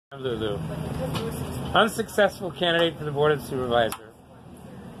LuLu. Unsuccessful candidate for the Board of Supervisors.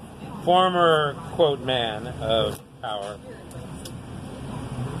 Former, quote, man of power.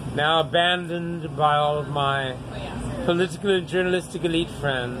 Now abandoned by all of my political and journalistic elite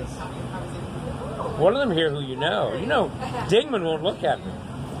friends. One of them here who you know. You know, Dingman won't look at me.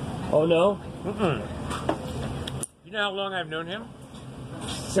 Oh, no? Mm-mm. You know how long I've known him?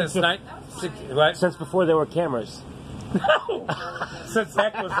 Since before there were cameras. No! Since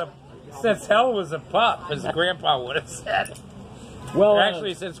hell was a pup, as Grandpa would have said. Well,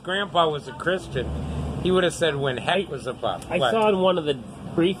 actually, since Grandpa was a Christian, he would have said when heck was a pup. I saw in one of the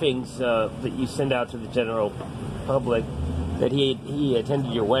briefings that you send out to the general public that he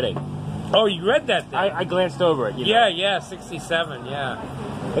attended your wedding. Oh, you read that thing? I glanced over it. Yeah, 67, yeah.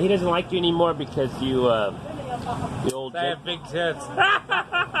 But he doesn't like you anymore because you, the old... I have big tits.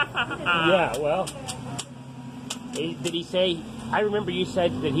 Yeah, well... Did he say... I remember you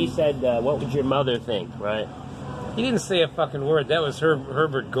said that he said, what would your mother think, right? He didn't say a fucking word. That was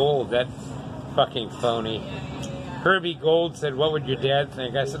Herbert Gold, that fucking phony. Herbie Gold said, what would your dad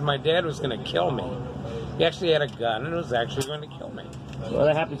think? I said, my dad was going to kill me. He actually had a gun and was actually going to kill me. Well,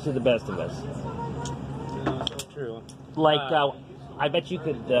 that happens to the best of us. Yeah, that's true. Like, I bet you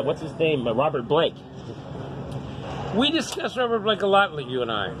could, what's his name? Robert Blake. We discussed Robert Blake a lot, like you and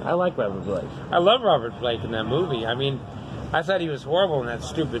I. I like Robert Blake. I love Robert Blake in that movie. I mean, I thought he was horrible in that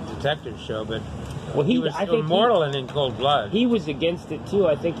stupid detective show, but well, he was immortal and In Cold Blood. He was against it, too.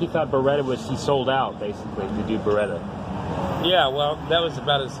 I think he thought he sold out, basically, to do Beretta. Yeah, well, that was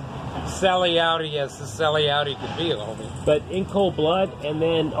about as selly-outy as the selly-outy could be, homie. But In Cold Blood, and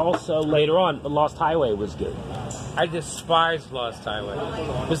then also later on, Lost Highway was good. I despised Lost Highway.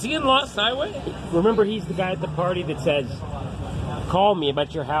 Was he in Lost Highway? Remember, he's the guy at the party that says, call me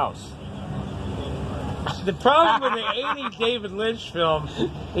about your house. The problem with any David Lynch film,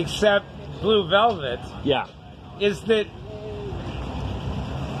 except Blue Velvet, is that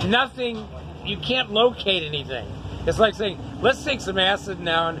you can't locate anything. It's like saying, let's take some acid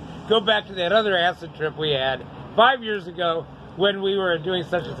now and go back to that other acid trip we had 5 years ago when we were doing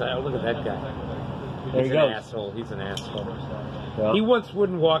such and such. Oh, look at that guy. There He's he an goes. asshole. He's an asshole. Well, he once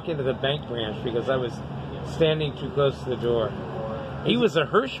wouldn't walk into the bank branch because I was standing too close to the door. He was a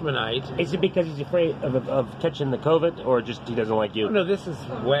Hirschmanite. Is it because he's afraid of catching the COVID, or just he doesn't like you? Oh, no, this is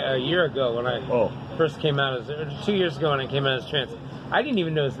a year ago when I first came out 2 years ago when I came out as trans. I didn't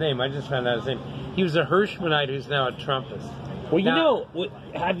even know his name. I just found out his name. He was a Hirschmanite who's now a Trumpist. Well, you know,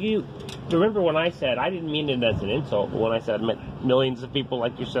 remember when I said, I didn't mean it as an insult, but when I said I met millions of people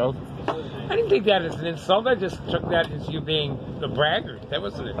like yourself? I didn't take that as an insult. I just took that as you being a braggart. That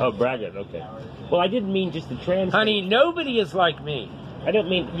wasn't it. Oh, braggart, okay. Well, I didn't mean just the trans... Honey, nobody is like me. I don't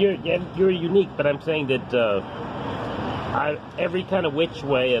mean, you're unique, but I'm saying that every kind of which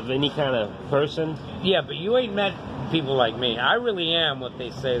way of any kind of person... Yeah, but you ain't met people like me. I really am what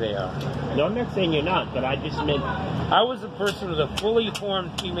they say they are. No, I'm not saying you're not, but I just meant... I was a person with a fully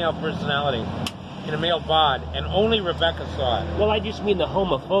formed female personality in a male bod, and only Rebecca saw it. Well, I just mean the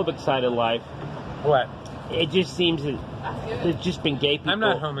homophobic side of life. What? It just seems that there's just been gay people... I'm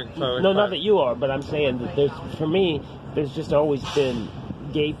not homophobic. No, not that you are, but I'm saying that for me, there's just always been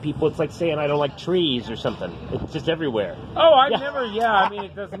gay people. It's like saying I don't like trees or something. It's just everywhere. Oh, I mean,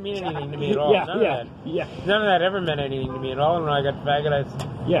 it doesn't mean anything to me at all. None of that ever meant anything to me at all. And when I got faggot,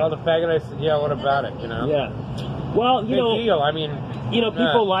 the faggot, I said, yeah, what about it, you know? Yeah. Well, you know... deal. I mean... You know,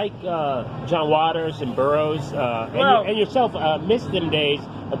 people like John Waters and Burroughs and yourself miss them days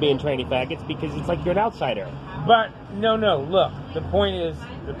of being tranny faggots because it's like you're an outsider. But, no, look, the point is,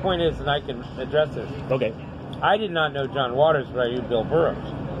 and I can address this. Okay. I did not know John Waters, but I knew Bill Burroughs.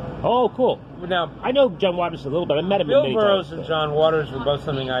 Oh, cool. Now, I know John Waters a little bit. I met him Bill many Burroughs times, and John Waters were both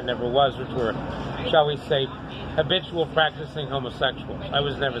something I never was, which were, shall we say, habitual practicing homosexuals. I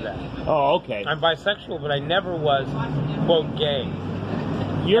was never that. Oh, okay. I'm bisexual, but I never was, quote, gay.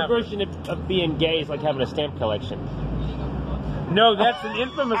 Your version of being gay is like having a stamp collection. No, that's an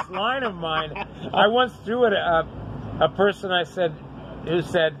infamous line of mine. I once threw at a person who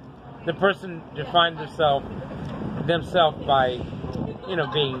said the person defined themselves by,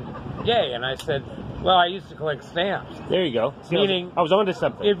 being gay, and I said, well, I used to collect stamps. There you go. See, meaning, I was onto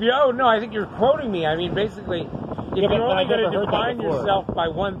something. I think you're quoting me. I mean, basically, if you're only going to define yourself by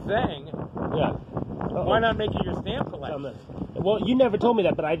one thing, why not make it your stamp collection? Well, you never told me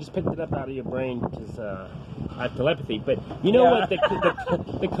that, but I just picked it up out of your brain because I have telepathy. But you know what?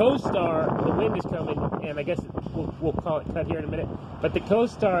 The co-star, the wind is coming, and I guess we'll call it cut here in a minute. But the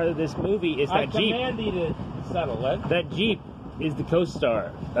co-star of this movie is that Jeep. I command you to settle it. That Jeep is the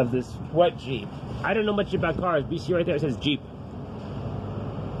co-star of this. What Jeep? I don't know much about cars. BC right there, it says Jeep.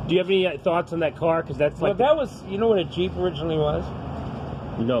 Do you have any thoughts on that car? Because that's like... Well, that was, you know what a Jeep originally was?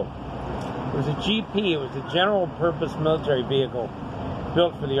 No. It was a GP. It was a general purpose military vehicle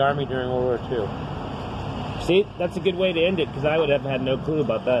built for the Army during World War II. See, that's a good way to end it, because I would have had no clue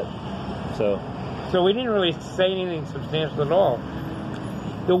about that. So we didn't really say anything substantial at all.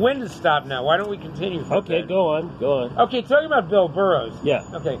 The wind has stopped now. Why don't we continue? Okay, go on. Okay, talking about Bill Burroughs. Yeah.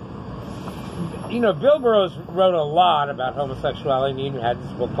 Okay. You know, Bill Burroughs wrote a lot about homosexuality, and he even had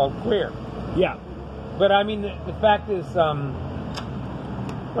this book called Queer. Yeah. But, I mean, the fact is,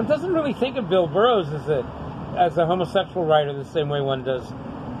 one doesn't really think of Bill Burroughs as a homosexual writer the same way one does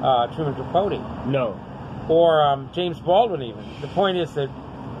Truman Capote. No. Or James Baldwin, even. The point is that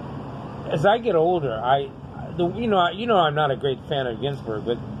as I get older, you know I'm not a great fan of Ginsberg,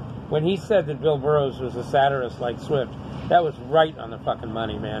 but when he said that Bill Burroughs was a satirist like Swift, that was right on the fucking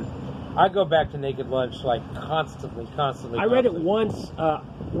money, man. I go back to Naked Lunch like constantly. I read it once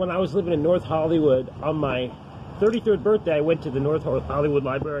when I was living in North Hollywood. On my 33rd birthday, I went to the North Hollywood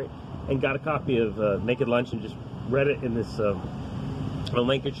Library and got a copy of Naked Lunch and just read it in this on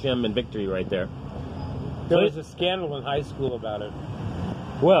Lancashire and Victory right there. There was a scandal in high school about it.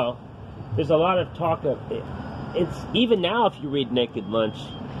 Well, there's a lot of talk of it. It's even now, if you read Naked Lunch,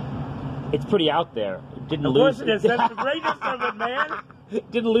 it's pretty out there. It didn't lose. Of course it is. That's the greatness of it, man. It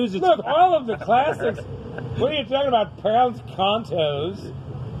didn't lose its... Look, all of the classics. What are you talking about? Pound's Contos,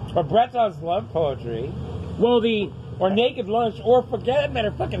 or Breton's love poetry. Well, or Naked Lunch, or forget that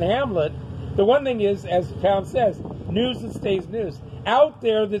matter, fucking Hamlet. The one thing is, as Pound says, news that stays news. Out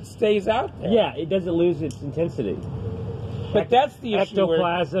there that stays out there. Yeah, it doesn't lose its intensity. But that's the issue.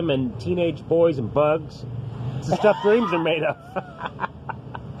 Ectoplasm and teenage boys and bugs. It's the stuff dreams are made of.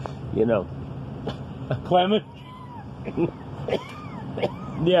 You know. Clement.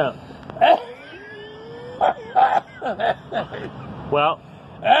 Yeah. Well.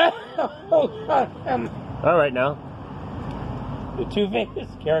 All right now. The two famous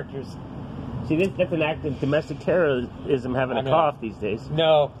characters. See, that's an act of domestic terrorism, having a cough these days.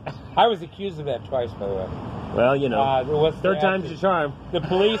 No. I was accused of that twice, by the way. Well, you know. Third time's the charm. The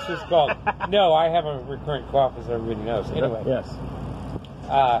police was called. No, I have a recurrent cough, as everybody knows. Anyway. Yes.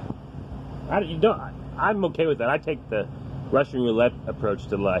 I'm okay with that. I take the Russian roulette approach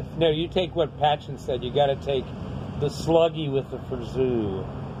to life. No, you take what Patchen said. You got to take the sluggy with the frazoo.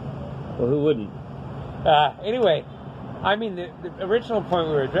 Well, who wouldn't? Anyway, I mean, the original point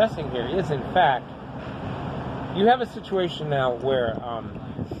we were addressing here is, in fact, you have a situation now where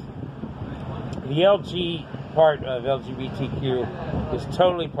the LG part of LGBTQ is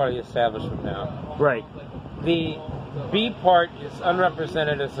totally part of the establishment now. Right. The B part is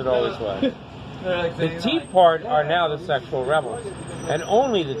unrepresented as it always was. The T part are now the sexual rebels, and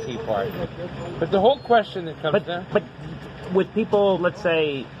only the T part. But the whole question that comes down... But with people, let's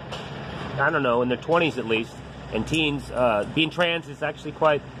say, I don't know, in their 20s at least, and teens, being trans is actually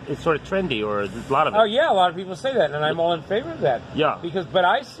it's sort of trendy, or there's a lot of it. Oh yeah, a lot of people say that, and I'm all in favor of that. Yeah. But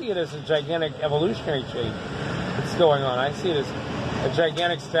I see it as a gigantic evolutionary change that's going on. I see it as a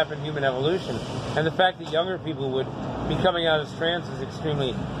gigantic step in human evolution. And the fact that younger people would be coming out as trans is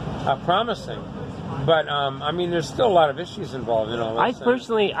extremely promising. But, I mean, there's still a lot of issues involved in all this.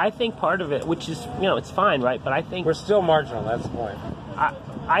 I think part of it, which is, it's fine, right? But I think... We're still marginal, that's the point.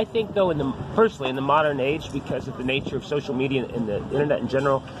 I think, though, in the modern age, because of the nature of social media and the internet in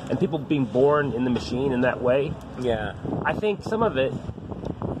general, and people being born in the machine in that way, yeah, I think some of it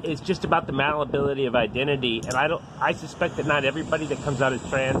is just about the malleability of identity, and I suspect that not everybody that comes out as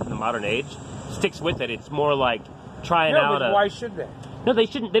trans in the modern age sticks with it. It's more like trying out but why should they? No, they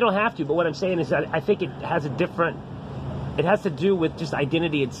shouldn't. They don't have to. But what I'm saying is that I think it has it has to do with just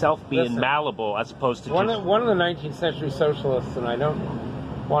identity itself being malleable as opposed to one of the 19th century socialists, and I don't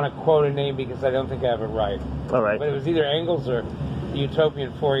want to quote a name because I don't think I have it right. All right. But it was either Engels or the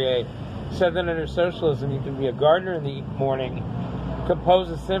utopian Fourier, said that under socialism you can be a gardener in the morning, compose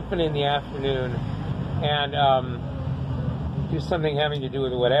a symphony in the afternoon, and do something having to do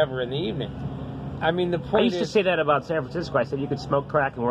with whatever in the evening. I mean, the point I used to say that about San Francisco. I said you could smoke crack and